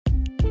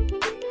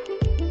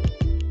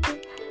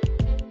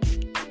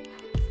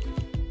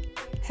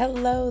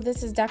Hello,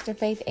 this is Dr.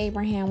 Faith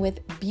Abraham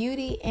with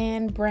Beauty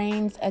and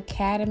Brains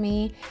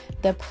Academy,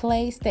 the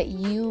place that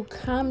you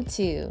come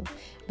to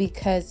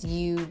because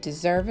you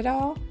deserve it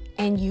all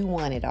and you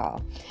want it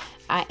all.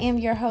 I am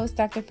your host,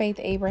 Dr. Faith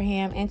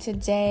Abraham, and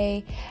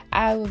today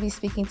I will be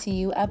speaking to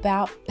you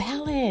about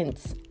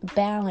balance.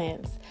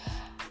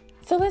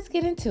 So let's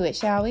get into it,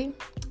 shall we?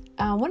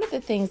 One of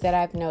the things that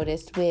I've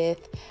noticed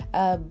with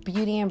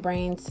Beauty and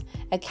Brains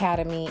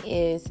Academy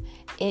is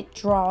it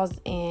draws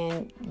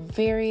in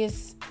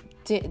various,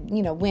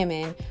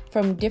 women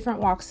from different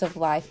walks of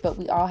life, but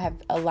we all have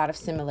a lot of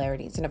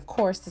similarities. And of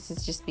course, this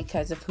is just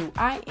because of who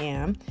I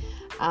am.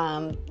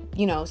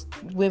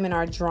 Women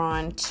are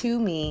drawn to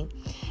me.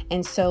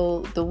 And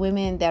so the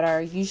women that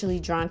are usually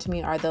drawn to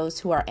me are those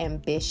who are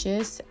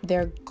ambitious.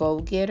 They're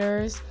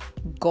go-getters,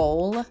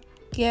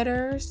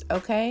 goal-getters,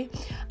 okay?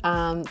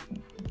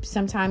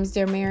 Sometimes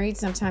they're married,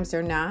 sometimes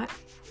they're not,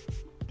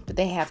 but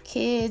they have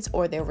kids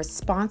or they're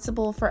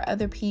responsible for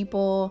other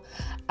people.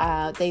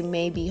 They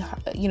may be,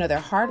 they're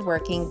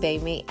hardworking. They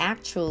may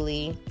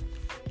actually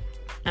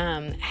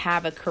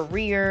have a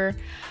career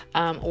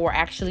or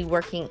actually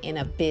working in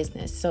a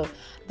business. So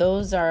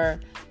those are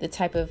the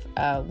type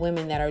of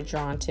women that are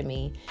drawn to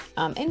me,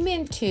 and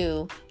men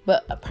too,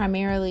 but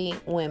primarily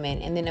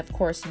women. And then, of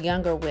course,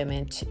 younger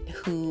women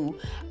who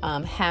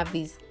have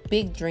these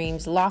big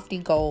dreams, lofty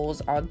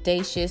goals,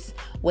 audacious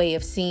way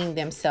of seeing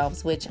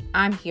themselves, which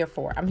I'm here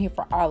for. I'm here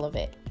for all of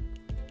it.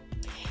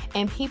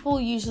 And people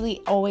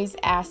usually always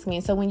ask me,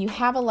 and so when you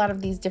have a lot of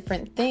these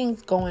different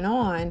things going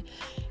on,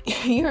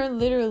 you're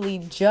literally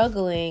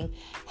juggling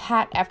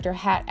hat after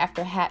hat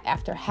after hat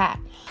after hat,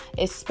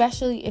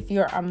 especially if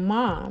you're a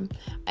mom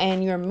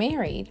and you're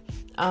married.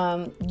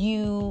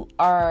 You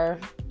are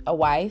a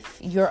wife,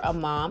 you're a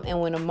mom,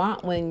 and when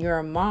you're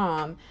a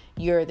mom,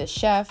 you're the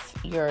chef,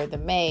 you're the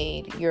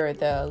maid, you're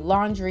the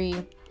laundry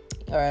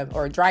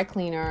or dry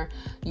cleaner,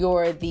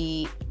 you're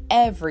the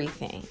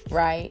everything,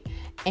 right?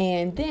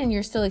 And then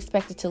you're still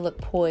expected to look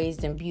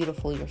poised and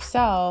beautiful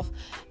yourself.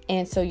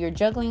 And so you're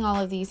juggling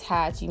all of these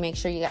hats. You make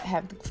sure you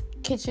have the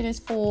kitchen is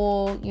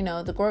full,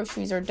 the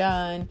groceries are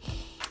done,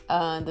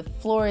 the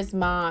floor is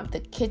mopped,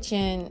 the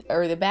kitchen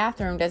or the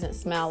bathroom doesn't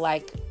smell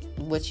like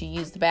what you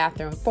use the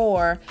bathroom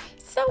for,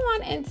 so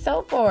on and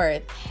so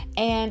forth.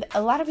 And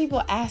a lot of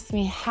people ask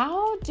me,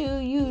 how do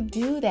you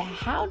do that?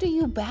 How do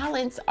you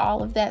balance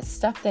all of that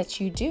stuff that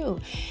you do?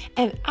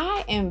 And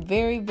I am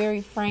very, very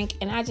frank,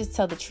 and I just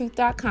tell the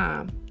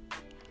truth.com,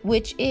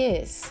 which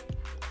is,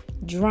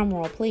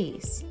 drumroll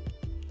please,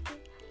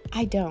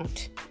 I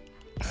don't.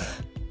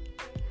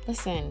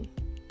 Listen,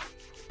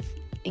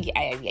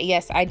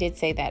 yes, I did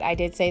say that.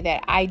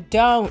 I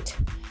don't.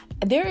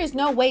 There is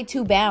no way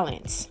to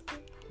balance.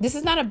 This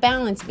is not a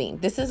balance beam.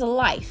 This is a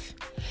life.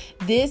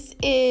 This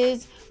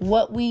is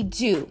what we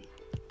do.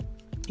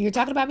 You're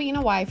talking about being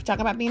a wife. You're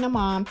talking about being a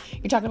mom.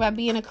 You're talking about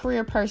being a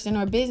career person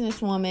or a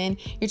businesswoman.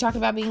 You're talking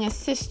about being a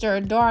sister,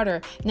 a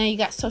daughter. Now you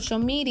got social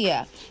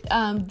media.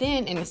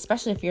 And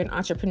especially if you're an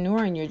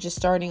entrepreneur and you're just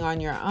starting on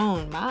your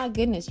own, my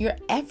goodness, you're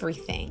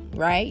everything,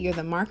 right? You're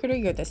the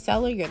marketer, you're the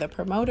seller, you're the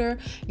promoter,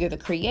 you're the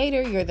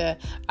creator, you're the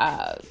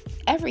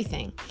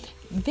everything.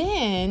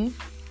 Then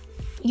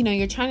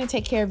you're trying to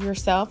take care of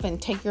yourself and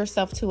take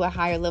yourself to a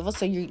higher level.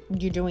 So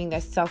you're doing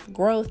that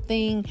self-growth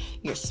thing.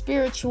 You're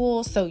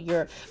spiritual. So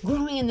you're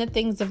growing in the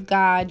things of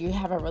God. You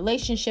have a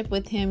relationship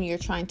with Him. You're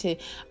trying to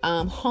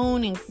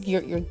hone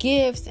your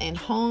gifts and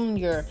hone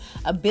your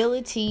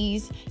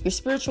abilities, your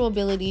spiritual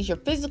abilities, your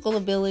physical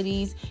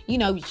abilities.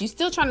 You're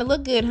still trying to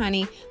look good,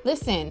 honey.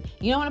 Listen,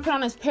 you don't want to put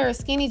on a pair of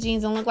skinny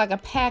jeans and look like a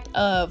pack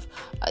of,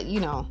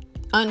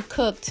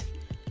 uncooked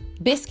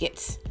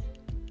biscuits.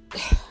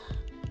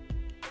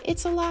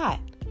 It's a lot.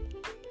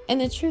 And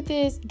the truth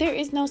is, there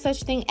is no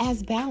such thing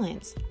as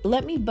balance.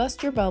 Let me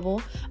bust your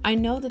bubble. I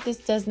know that this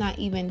does not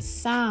even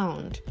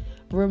sound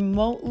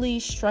remotely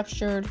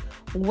structured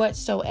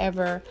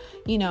whatsoever,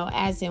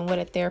 as in what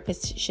a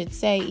therapist should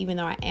say, even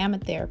though I am a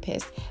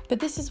therapist. But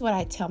this is what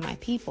I tell my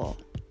people.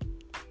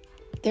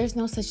 There's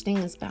no such thing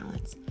as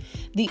balance.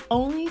 The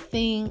only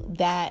thing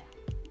that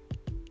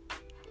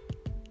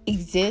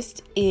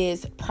exists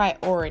is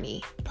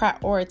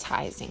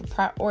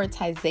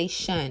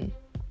prioritization.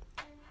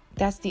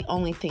 That's the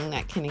only thing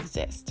that can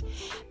exist.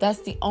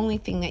 That's the only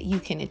thing that you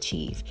can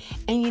achieve.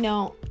 And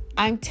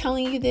I'm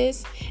telling you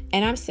this,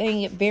 and I'm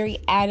saying it very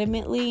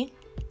adamantly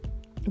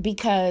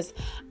because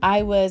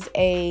I was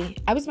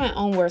my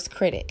own worst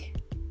critic.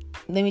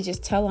 Let me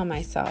just tell on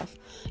myself.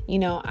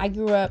 I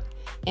grew up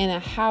in a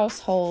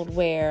household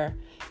where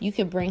you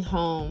could bring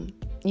home,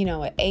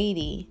 an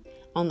 80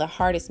 on the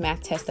hardest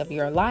math test of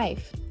your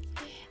life.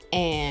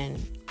 And,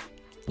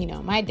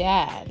 my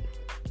dad,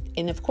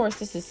 and of course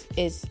this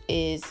is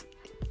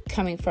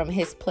coming from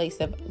his place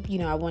of,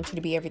 I want you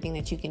to be everything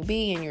that you can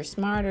be and you're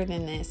smarter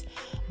than this.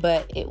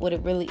 But what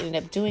it really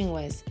ended up doing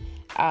was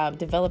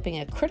developing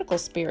a critical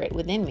spirit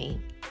within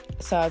me.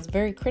 So I was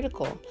very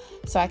critical.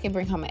 So I could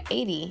bring home an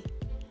 80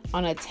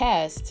 on a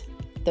test,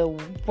 the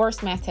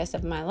worst math test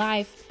of my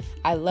life.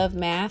 I love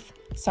math,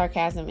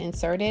 sarcasm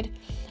inserted.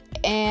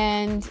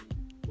 And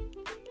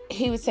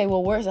he would say,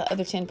 well, where's the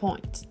other 10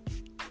 points?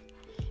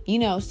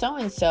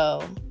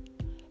 So-and-so,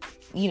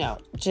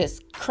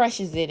 just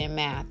crushes it in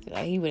math.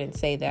 He wouldn't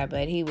say that,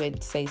 but he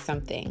would say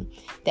something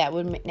that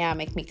would now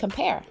make me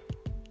compare.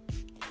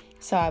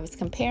 So I was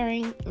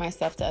comparing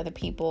myself to other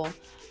people.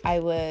 I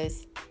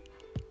was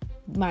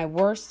my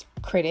worst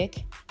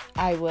critic.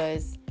 I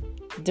was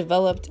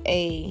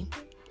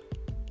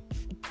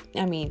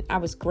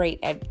great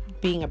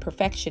at being a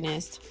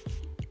perfectionist.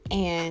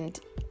 And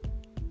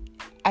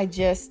I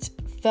just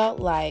felt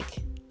like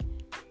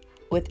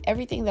with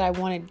everything that I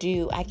want to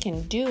do, I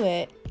can do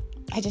it.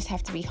 I just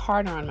have to be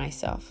harder on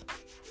myself.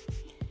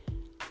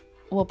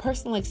 Well,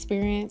 personal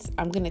experience,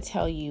 I'm going to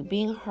tell you,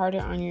 being harder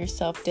on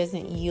yourself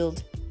doesn't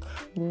yield,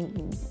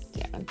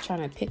 I'm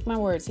trying to pick my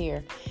words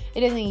here.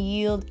 It doesn't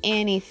yield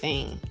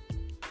anything.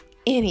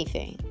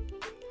 It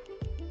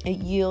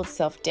yields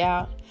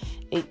self-doubt.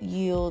 It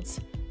yields,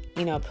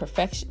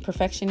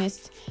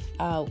 perfectionist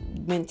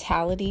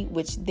mentality,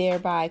 which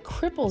thereby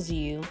cripples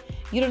you.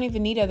 You don't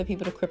even need other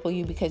people to cripple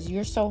you because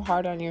you're so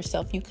hard on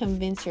yourself. You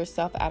convince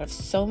yourself out of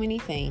so many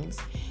things.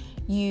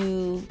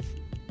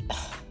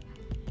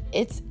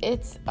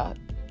 It's a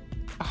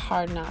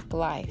hard knock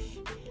life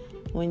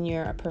when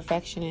you're a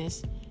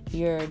perfectionist.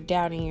 You're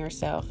doubting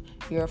yourself.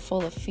 You're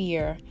full of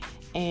fear,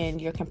 and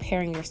you're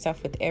comparing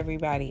yourself with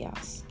everybody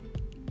else.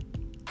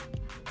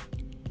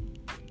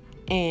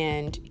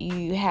 And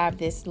you have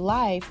this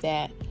life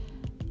that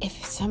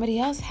if somebody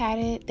else had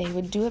it, they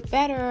would do it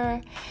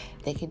better.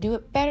 They could do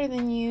it better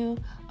than you.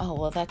 Oh,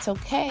 well, that's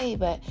okay.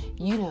 But,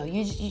 you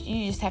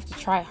just have to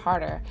try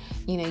harder.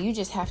 You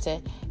just have to.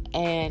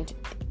 And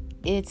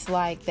it's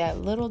like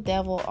that little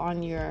devil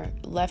on your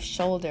left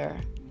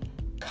shoulder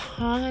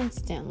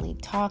constantly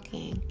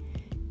talking,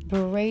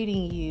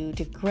 berating you,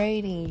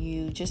 degrading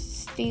you,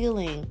 just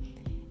stealing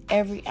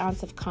every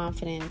ounce of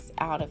confidence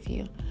out of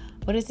you.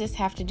 What does this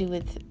have to do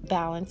with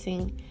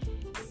balancing?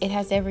 It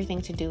has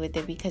everything to do with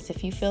it, because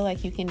if you feel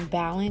like you can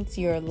balance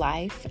your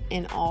life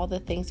and all the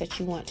things that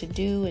you want to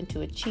do and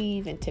to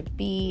achieve and to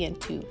be and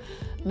to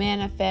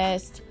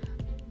manifest,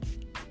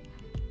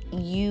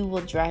 you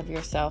will drive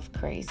yourself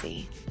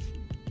crazy.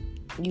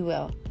 You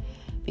will,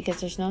 because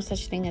there's no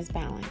such thing as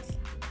balance.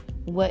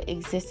 What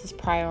exists is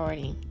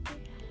priority.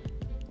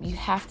 You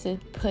have to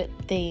put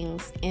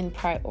things in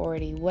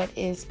priority. What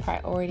is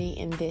priority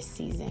in this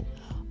season?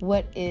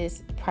 What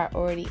is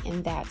priority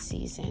in that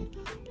season?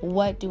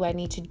 What do I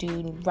need to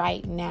do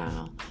right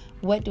now?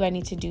 What do I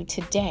need to do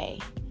today?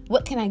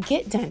 What can I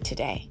get done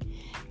today?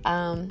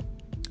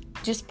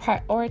 Just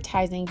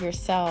prioritizing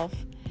yourself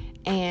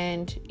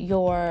and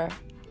your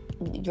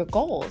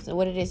goals and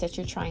what it is that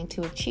you're trying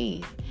to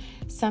achieve.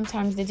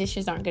 Sometimes the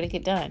dishes aren't going to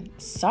get done.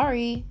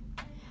 Sorry.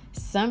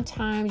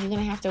 Sometimes you're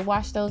going to have to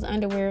wash those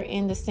underwear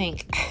in the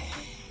sink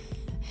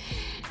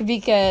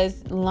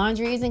because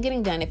laundry isn't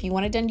getting done. If you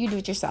want it done, you do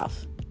it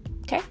yourself.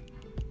 Okay?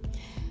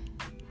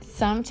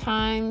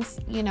 Sometimes,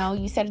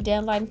 you set a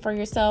deadline for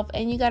yourself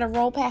and you got to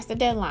roll past the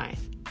deadline.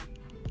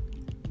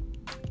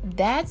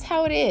 That's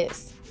how it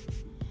is.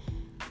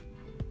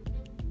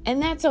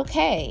 And that's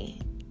okay.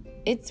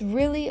 It's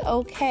really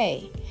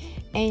okay.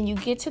 And you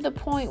get to the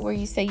point where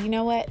you say, you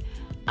know what?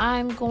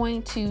 I'm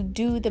going to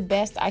do the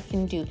best I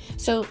can do.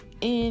 So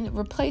in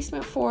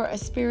replacement for a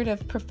spirit of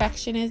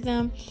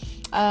perfectionism,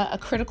 a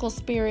critical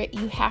spirit,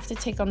 you have to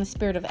take on the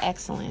spirit of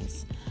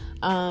excellence.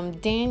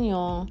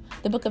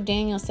 The book of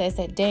Daniel says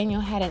that Daniel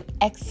had an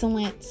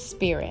excellent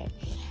spirit,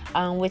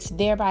 which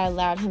thereby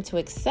allowed him to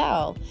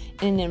excel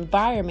in an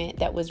environment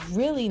that was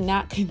really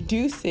not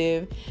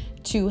conducive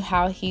to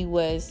how he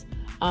was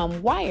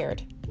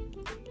wired.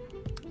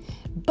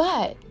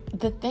 But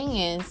the thing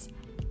is,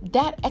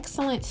 that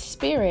excellent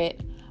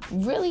spirit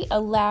really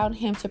allowed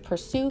him to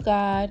pursue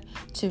God,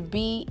 to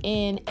be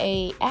in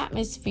an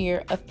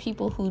atmosphere of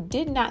people who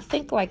did not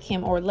think like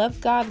him or love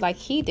God like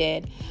he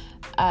did,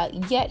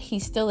 yet he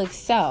still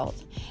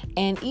excelled.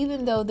 And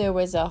even though there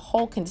was a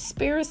whole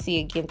conspiracy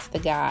against the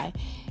guy,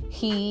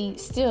 he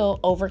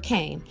still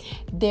overcame.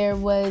 There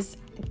was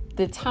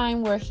the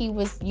time where he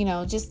was,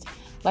 just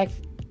like,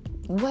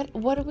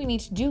 what do we need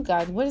to do,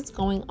 God? What is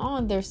going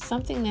on? There's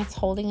something that's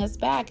holding us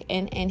back.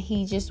 And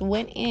he just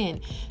went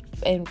in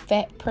and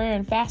prayer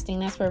and fasting.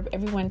 That's where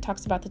everyone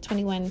talks about the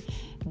 21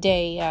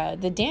 day,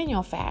 the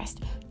Daniel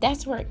fast.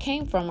 That's where it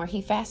came from, where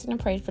he fasted and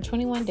prayed for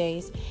 21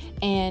 days.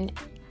 And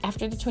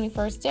after the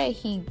 21st day,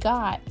 he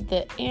got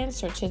the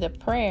answer to the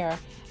prayer,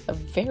 a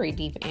very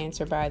deep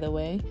answer, by the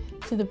way,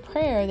 to the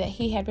prayer that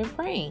he had been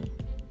praying.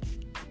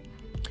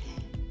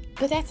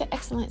 But that's an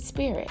excellent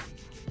spirit.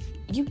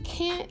 You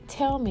can't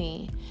tell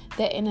me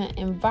that in an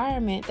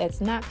environment that's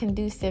not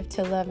conducive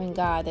to loving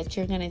God, that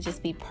you're going to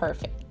just be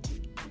perfect.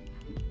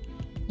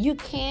 You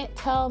can't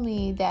tell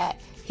me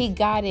that he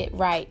got it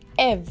right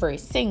every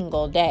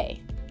single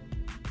day.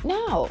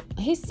 No,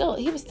 he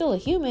was still a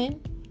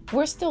human.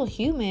 We're still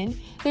human.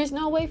 There's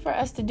no way for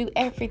us to do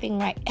everything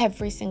right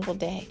every single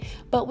day,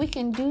 but we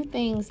can do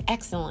things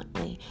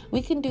excellently.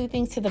 We can do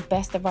things to the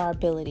best of our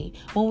ability.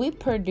 When we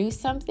produce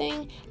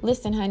something,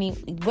 listen, honey,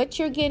 what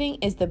you're getting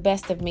is the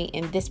best of me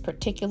in this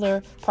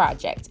particular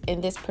project,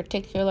 in this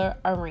particular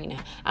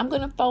arena. I'm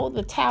going to fold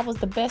the towels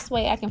the best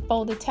way I can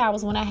fold the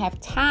towels when I have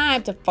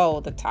time to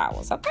fold the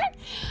towels, okay?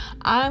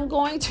 I'm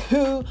going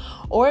to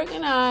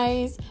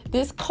organize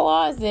this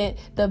closet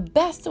the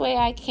best way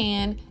I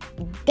can.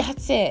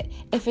 That's it.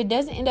 If it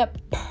doesn't end up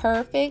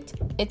perfect,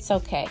 it's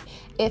okay.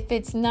 If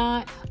it's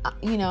not,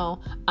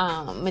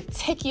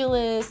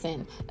 meticulous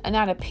and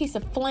not a piece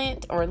of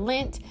flint or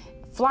lint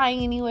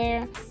flying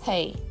anywhere,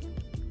 hey,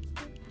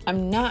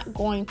 I'm not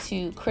going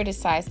to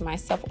criticize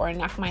myself or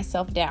knock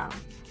myself down.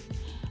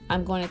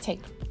 I'm going to take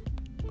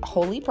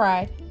holy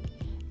pride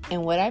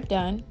in what I've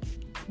done.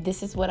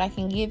 This is what I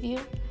can give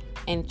you.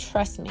 And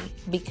trust me,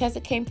 because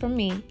it came from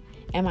me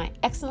and my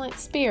excellent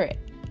spirit,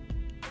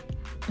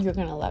 you're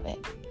going to love it.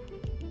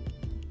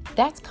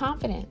 That's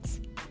confidence.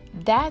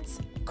 That's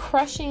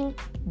crushing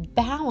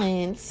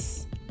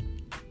balance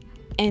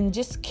and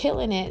just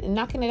killing it and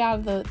knocking it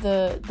out of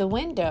the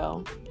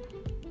window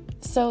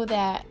so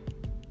that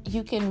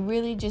you can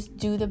really just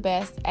do the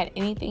best at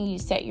anything you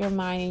set your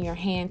mind and your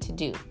hand to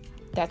do.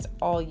 That's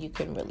all you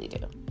can really do.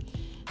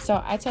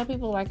 So I tell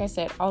people, like I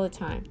said, all the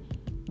time,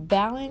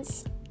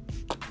 balance,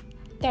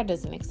 that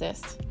doesn't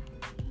exist.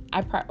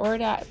 I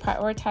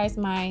prioritize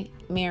my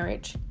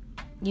marriage,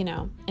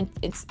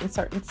 in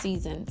certain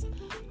seasons.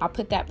 I'll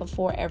put that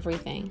before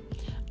everything.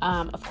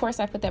 Of course,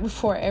 I put that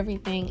before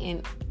everything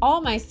in all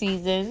my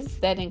seasons.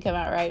 That didn't come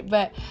out right.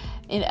 But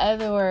in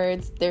other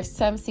words, there's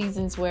some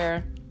seasons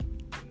where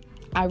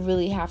I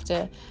really have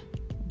to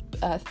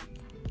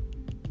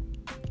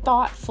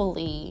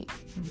thoughtfully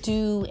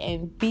do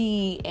and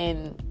be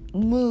and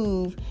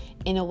move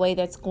in a way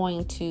that's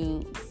going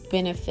to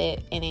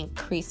benefit and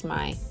increase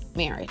my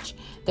marriage.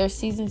 There's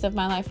seasons of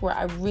my life where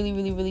I really,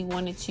 really, really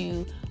wanted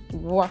to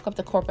walk up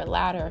the corporate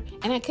ladder,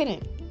 and I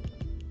couldn't.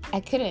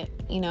 I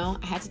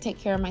had to take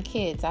care of my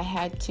kids. I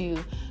had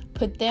to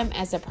put them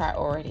as a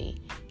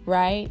priority,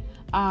 right?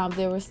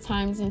 There was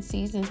times and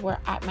seasons where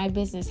my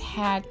business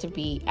had to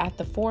be at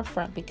the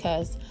forefront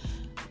because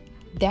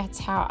that's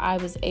how I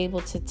was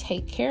able to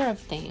take care of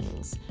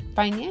things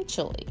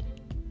financially.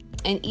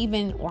 And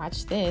even,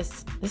 watch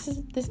this.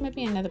 This might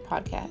be another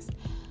podcast.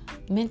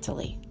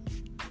 Mentally.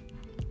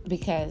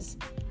 Because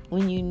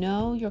when you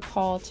know you're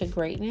called to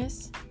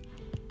greatness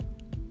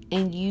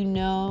and you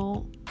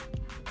know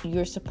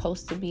you're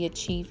supposed to be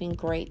achieving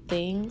great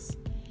things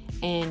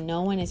and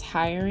no one is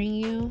hiring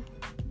you,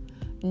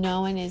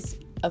 no one is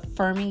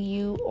affirming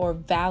you or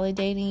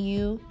validating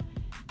you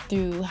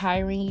through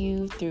hiring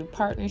you, through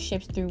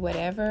partnerships, through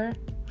whatever,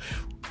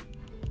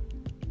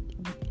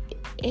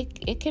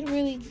 it can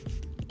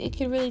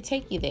really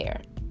take you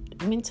there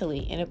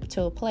mentally and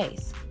to a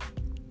place.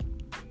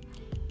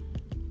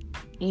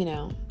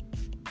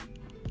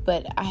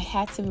 But I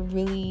had to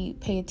really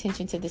pay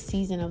attention to the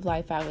season of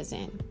life I was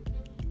in.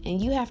 And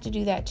you have to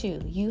do that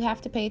too. You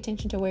have to pay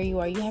attention to where you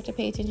are. You have to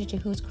pay attention to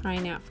who's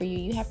crying out for you.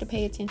 You have to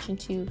pay attention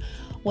to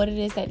what it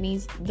is that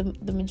needs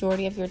the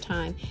majority of your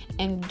time,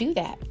 and do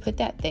that. Put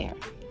that there.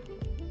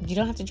 You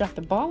don't have to drop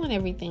the ball on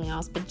everything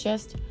else, but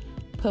just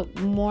put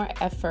more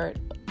effort,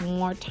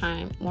 more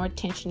time, more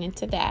attention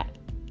into that.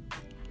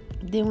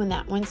 Then when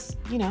that one's,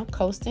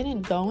 coasting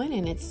and going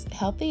and it's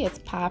healthy, it's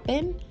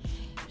popping,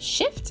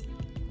 shift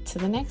to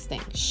the next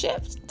thing,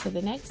 shift to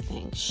the next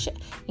thing.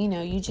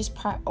 You just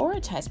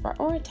prioritize,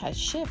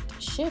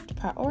 shift,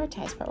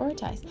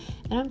 prioritize.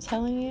 And I'm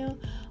telling you,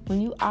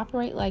 when you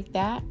operate like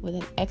that with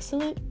an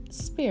excellent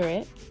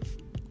spirit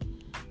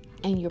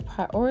and you're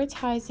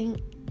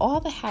prioritizing all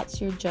the hats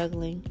you're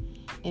juggling,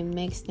 it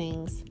makes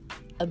things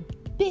a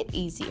bit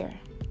easier.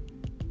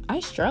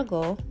 I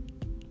struggle.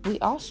 We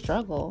all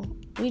struggle.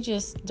 We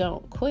just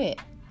don't quit.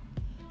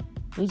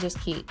 We just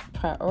keep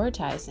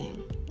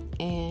prioritizing.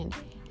 And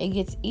it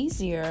gets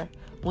easier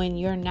when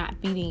you're not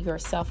beating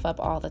yourself up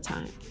all the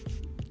time.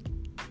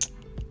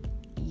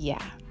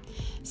 Yeah.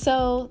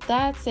 So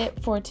that's it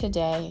for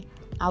today.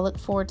 I look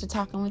forward to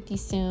talking with you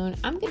soon.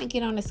 I'm going to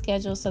get on a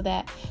schedule so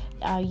that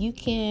you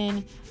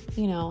can,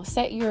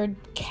 set your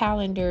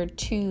calendar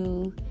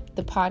to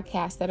the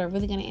podcasts that are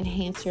really going to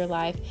enhance your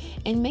life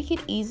and make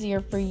it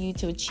easier for you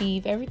to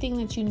achieve everything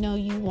that you know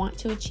you want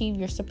to achieve,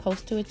 you're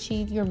supposed to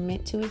achieve, you're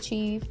meant to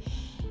achieve,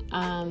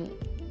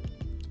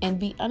 and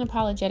be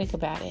unapologetic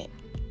about it.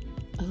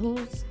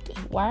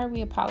 Why are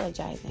we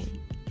apologizing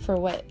for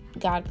what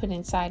God put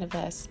inside of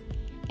us,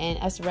 and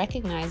us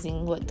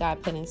recognizing what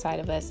God put inside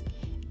of us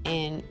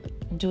and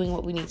doing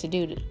what we need to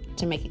do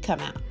to make it come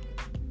out?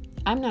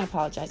 I'm not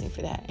apologizing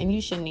for that, and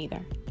you shouldn't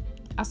either.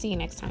 I'll see you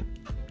next time.